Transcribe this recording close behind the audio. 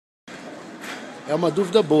É uma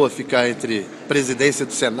dúvida boa ficar entre presidência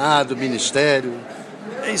do Senado, Ministério.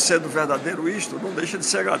 Em sendo verdadeiro isto, não deixa de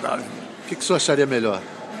ser agradável. O que o senhor acharia melhor?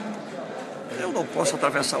 Eu não posso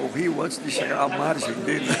atravessar o rio antes de chegar à margem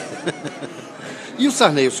dele. E o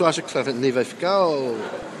Sarney? O senhor acha que o Sarney vai ficar? Ou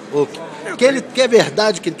que é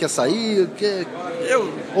verdade que ele quer sair?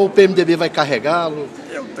 Ou o PMDB vai carregá-lo?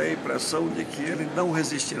 Eu tenho a impressão de que ele não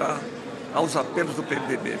resistirá aos apelos do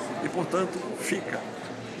PMDB. E, portanto, fica.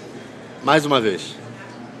 Mais uma vez.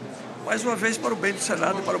 Mais uma vez para o bem do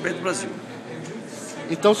Senado e para o bem do Brasil.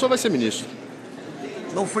 Então o senhor vai ser ministro?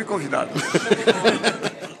 Não fui convidado.